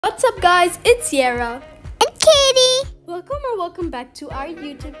What's up guys, it's Sierra and Katie. Welcome back to our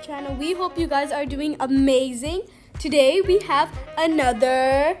YouTube channel. We hope you guys are doing amazing. Today we have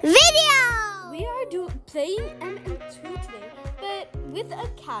another video. We are playing MM2 today, but with a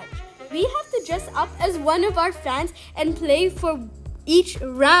catch. We have to dress up as one of our fans and play for each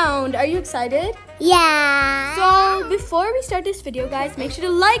round. Are you excited? Yeah. So before we start this video, guys, make sure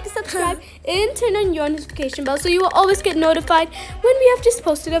to like, subscribe, and turn on your notification bell so you will always get notified when we have just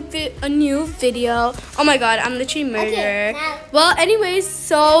posted a new video. Oh my god, I'm literally murdered. Okay, well, anyways,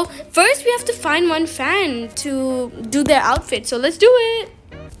 so first we have to find one fan to do their outfit. So let's do it.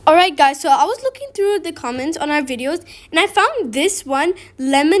 Alright guys, so I was looking through the comments on our videos and I found this one,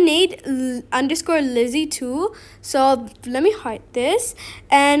 lemonade_Lizzie2. So let me heart this.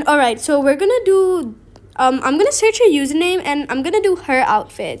 And alright, so we're gonna do I'm gonna search her username and I'm gonna do her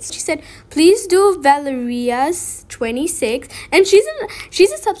outfits. She said, please do Valeria's26, and she's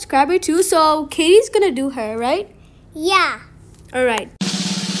a subscriber too, so Katie's gonna do her, right? Yeah. Alright.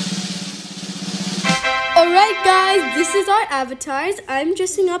 Alright guys, this is our avatars. I'm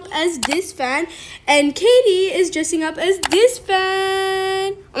dressing up as this fan and Katie is dressing up as this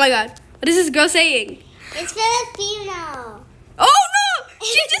fan. Oh my god, what is this girl saying? It's Filipino. Oh no!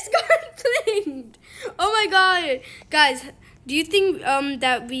 She just got blamed. Oh my god. Guys, do you think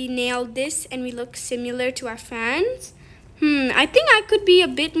that we nailed this and we look similar to our fans? I think I could be a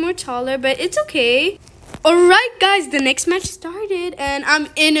bit more taller, but it's okay. Alright guys, the next match started and I'm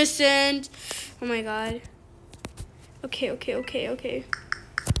innocent. Oh my god. Okay.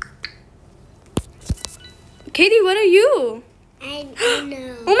 Katie, what are you? I don't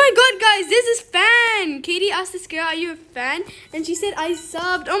know. Oh my god, guys, this is fan. Katie asked this girl, are you a fan? And she said, I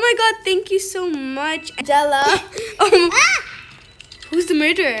subbed. Oh my god, thank you so much, Angela. Who's the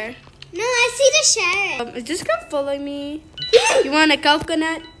murderer? No, I see the sheriff. Is this girl following me? You want a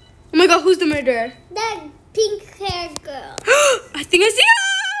coconut? Oh my god, who's the murderer? That pink-haired girl. I think I see her.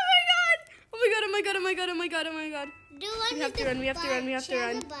 Oh my god. The one We have to run. She has a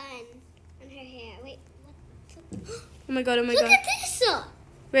bun on her hair. Wait, what? Oh my god. Look at this.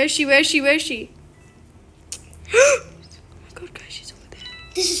 Where is she? Oh my god, guys, she's over there.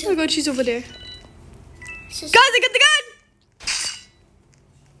 This is Oh my god, she's over there. so Guys, I got the gun!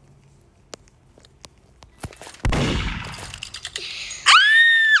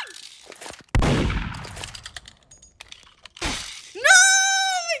 No!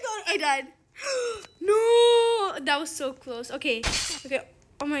 Oh my god, I died. No! That was so close. Okay.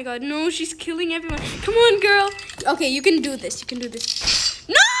 Oh my god, no, she's killing everyone. Come on, girl. Okay, you can do this.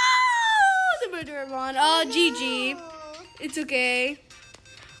 No! The murderer won. Oh, GG. It's okay.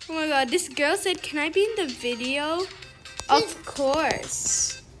 Oh my god, this girl said, can I be in the video? Of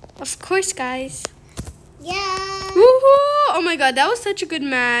course. Of course, guys. Yeah. Woohoo! Oh my god, that was such a good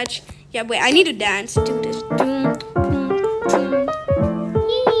match. Yeah, wait, I need to dance. Do this.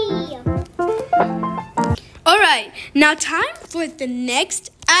 Alright, now time for the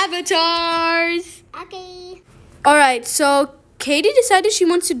next avatars. Okay. Alright, so Katie decided she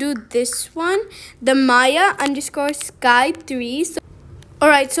wants to do this one, the Maya_Sky3. So,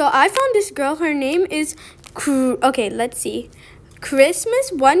 alright, so I found this girl. Her name is okay, let's see,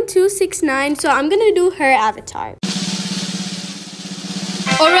 Christmas1269. So I'm gonna do her avatar.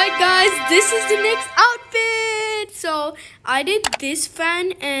 Alright guys, this is the next outfit. So I did this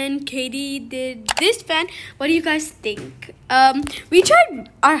fan and Katie did this fan. What do you guys think? We tried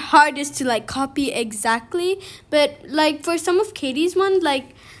our hardest to like copy exactly, but like for some of Katie's one,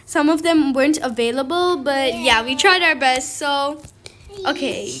 like some of them weren't available, but yeah, we tried our best. So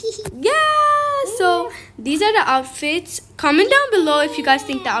okay, yeah, so these are the outfits. Comment down below if you guys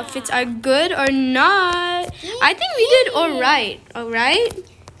think the outfits are good or not. I think we did alright. I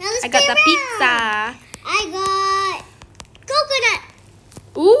got the pizza. I got coconut.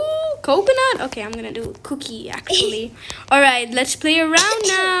 Ooh, coconut? Okay, I'm gonna do cookie actually. Alright, let's play around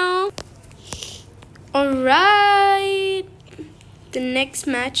now. Alright, the next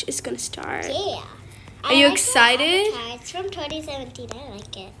match is gonna start. Yeah. Are you excited? It's from 2017. I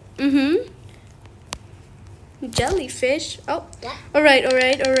like it. Jellyfish. Oh. What?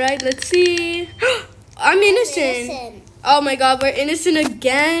 Alright. Let's see. I'm innocent. Oh my god, we're innocent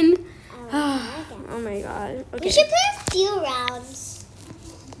again. Oh my god. Okay. We should play a few rounds.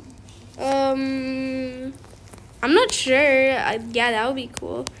 I'm not sure. Yeah, that would be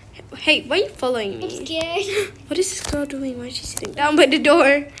cool. Hey, why are you following me? I'm scared. What is this girl doing? Why is she sitting down by the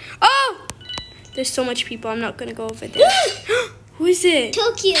door? Oh! There's so much people. I'm not gonna go over there. Who is it?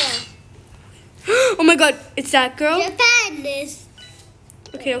 Tokyo. Oh my god, it's that girl? Japan is.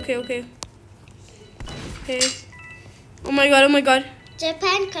 Okay. Oh my god.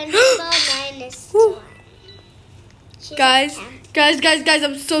 Japan control minus Whew. 1. She's Guys, a cat. guys,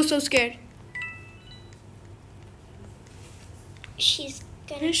 I'm so scared. She's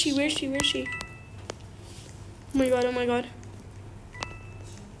gonna. Where is she? Oh my god.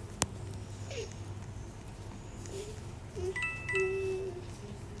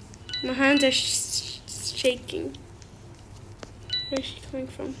 My hands are shaking. Where is she coming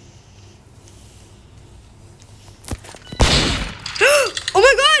from? Oh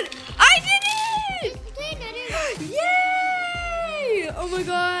my god! I did it! Yay! Oh my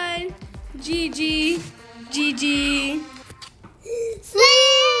god. GG.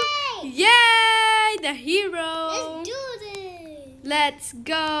 Slay! Yay! The hero. Let's do this. Let's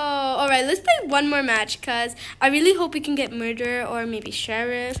go. All right, let's play one more match because I really hope we can get murderer or maybe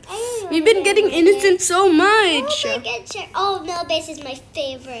sheriff. We've been getting innocent so much. Oh my god, oh, mill base is my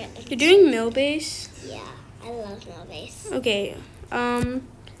favorite. You're doing mill base? Yeah, I love mill base. Okay. I'm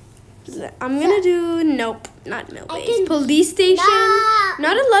gonna do nope, not mill I base. can- Police station. No.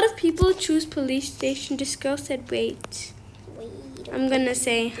 Not a lot of people choose police station. This girl said wait. Wait. I'm gonna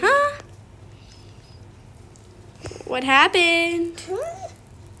say, huh? What happened?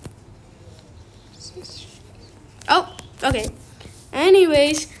 Oh, okay.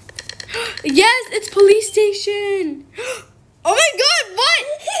 Anyways, yes, it's police station. Oh my god, what?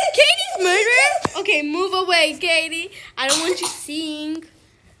 Katie's murderer? Okay, move away, Katie. I don't want you seeing.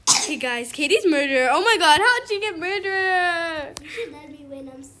 Okay, guys, Katie's murderer. Oh my god, how'd she get murderer? You should let me win.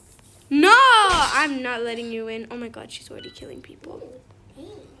 No, I'm not letting you in. Oh my god, she's already killing people.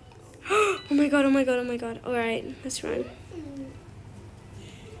 Oh my god. All right, let's run.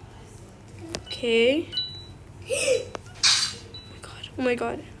 Okay. Oh my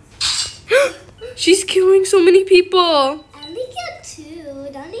god. She's killing so many people. I only killed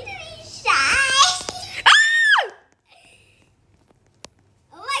 2. Don't need to be shy. Ah!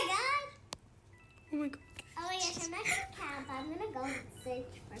 Oh my god. Oh my god. Oh my gosh, I'm not gonna camp. I'm gonna go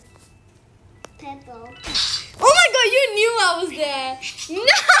search for Pebble. Oh my god, you knew I was there. No!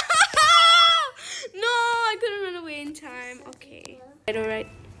 No, I couldn't run away in time. Okay. Alright.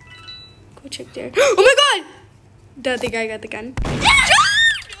 Go check there. Oh my god! The other guy got the gun.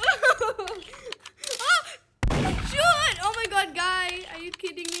 Shoot! Oh my god, guy. Are you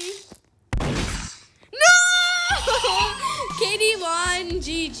kidding me? No! Katie won.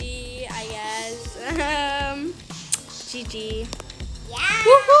 GG, I guess. GG. Yeah.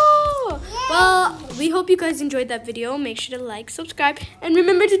 Woohoo! Well, we hope you guys enjoyed that video. Make sure to like, subscribe, and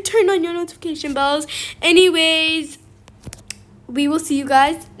remember to turn on your notification bells. Anyways, we will see you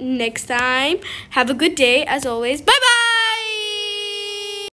guys next time. Have a good day, as always. Bye-bye!